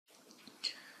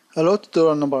Hello,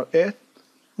 tutorial number 8.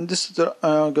 In this tutorial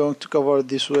I am going to cover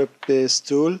the sweep base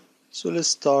tool. So let's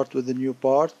start with the new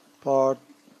part.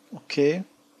 OK.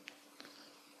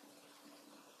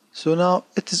 So now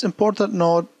it is important to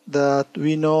note that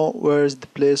we know where is the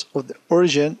place of the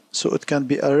origin, so it can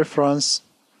be a reference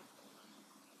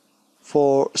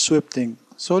for sweeping.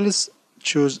 So let's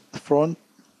choose the front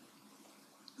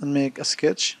and make a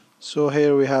sketch. So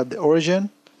here we have the origin.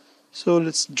 So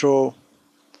let's draw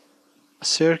a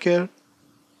circle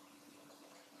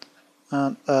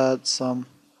and add some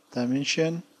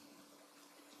dimension.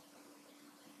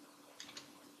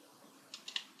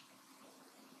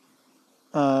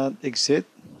 And exit.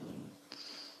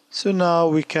 So now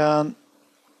we can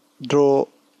draw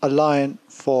a line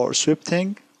for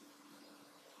sweeping.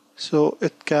 So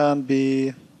it can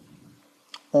be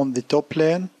on the top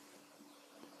plane.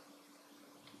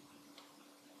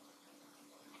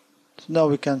 So now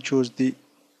we can choose the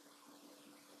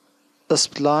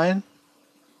spline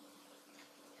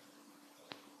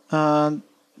and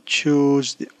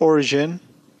choose the origin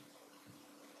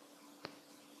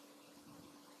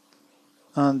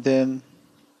and then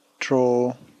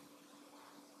draw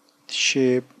the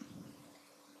shape.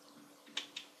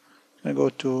 I go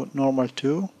to normal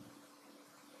 2.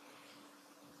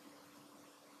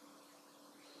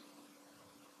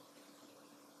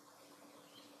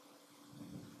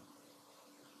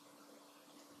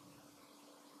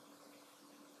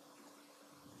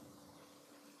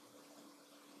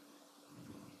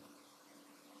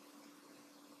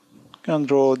 Can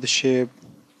draw the shape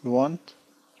we want.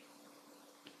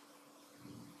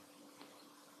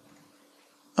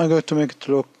 I'm going to make it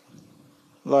look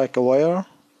like a wire.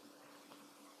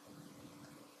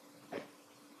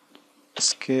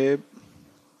 Escape,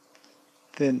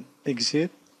 then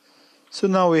exit. So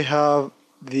now we have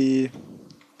the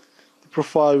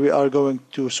profile we are going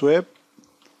to sweep,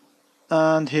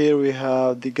 and here we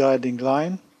have the guiding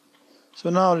line.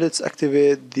 So now let's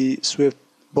activate the sweep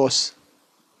boss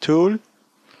tool.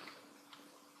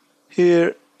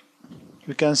 Here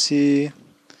we can see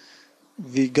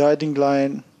the guiding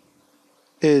line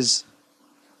is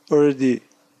already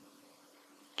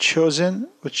chosen,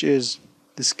 which is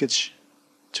the sketch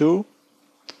 2,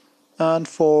 and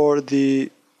for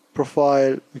the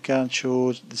profile we can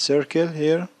choose the circle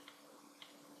here.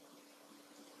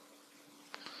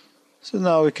 So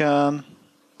now we can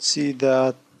see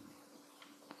that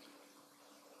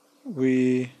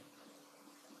we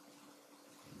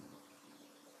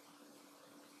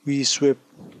sweep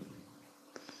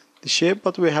the shape,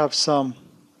 but we have some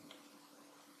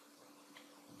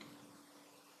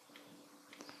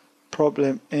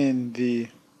problem in the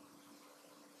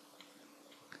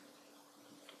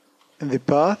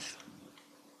path.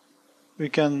 We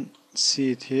can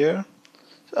see it here.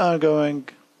 So I'm going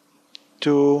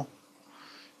to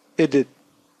edit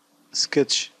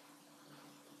sketch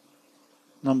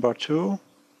number 2,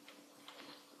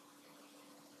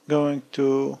 going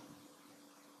to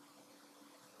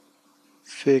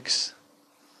fix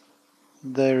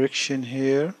direction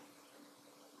here,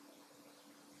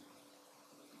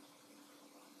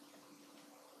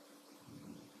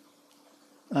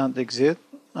 and exit,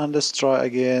 and let's try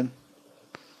again.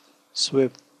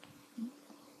 Sweep.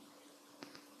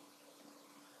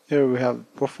 Here we have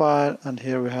profile and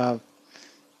here we have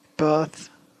path.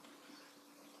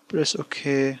 Press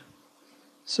OK.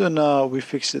 So now we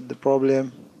fixed the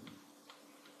problem,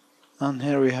 and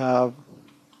here we have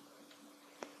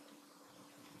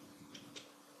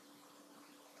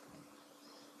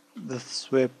the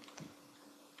sweep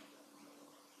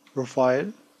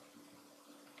profile.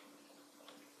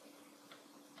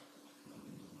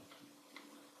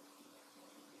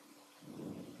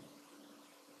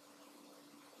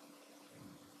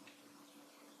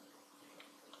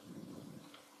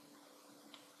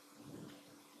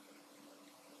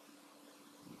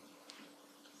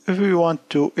 If we want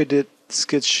to edit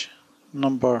sketch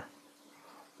number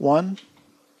 1,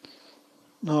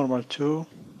 normal 2,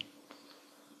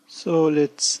 so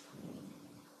let's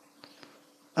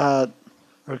add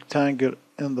rectangle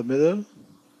in the middle.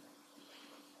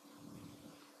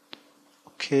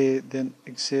 OK, then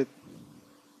exit.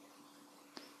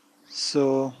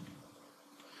 So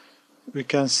we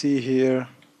can see here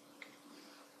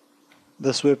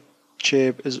the sweep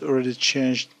shape is already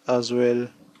changed as well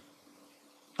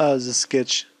as the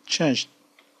sketch changed.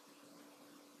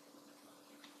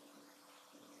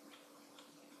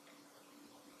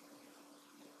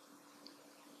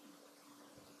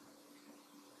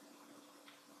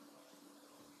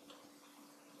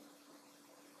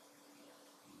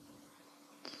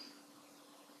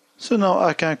 So now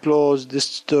I can close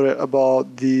this tutorial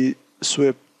about the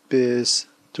sweep base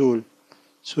tool.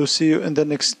 So see you in the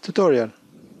next tutorial.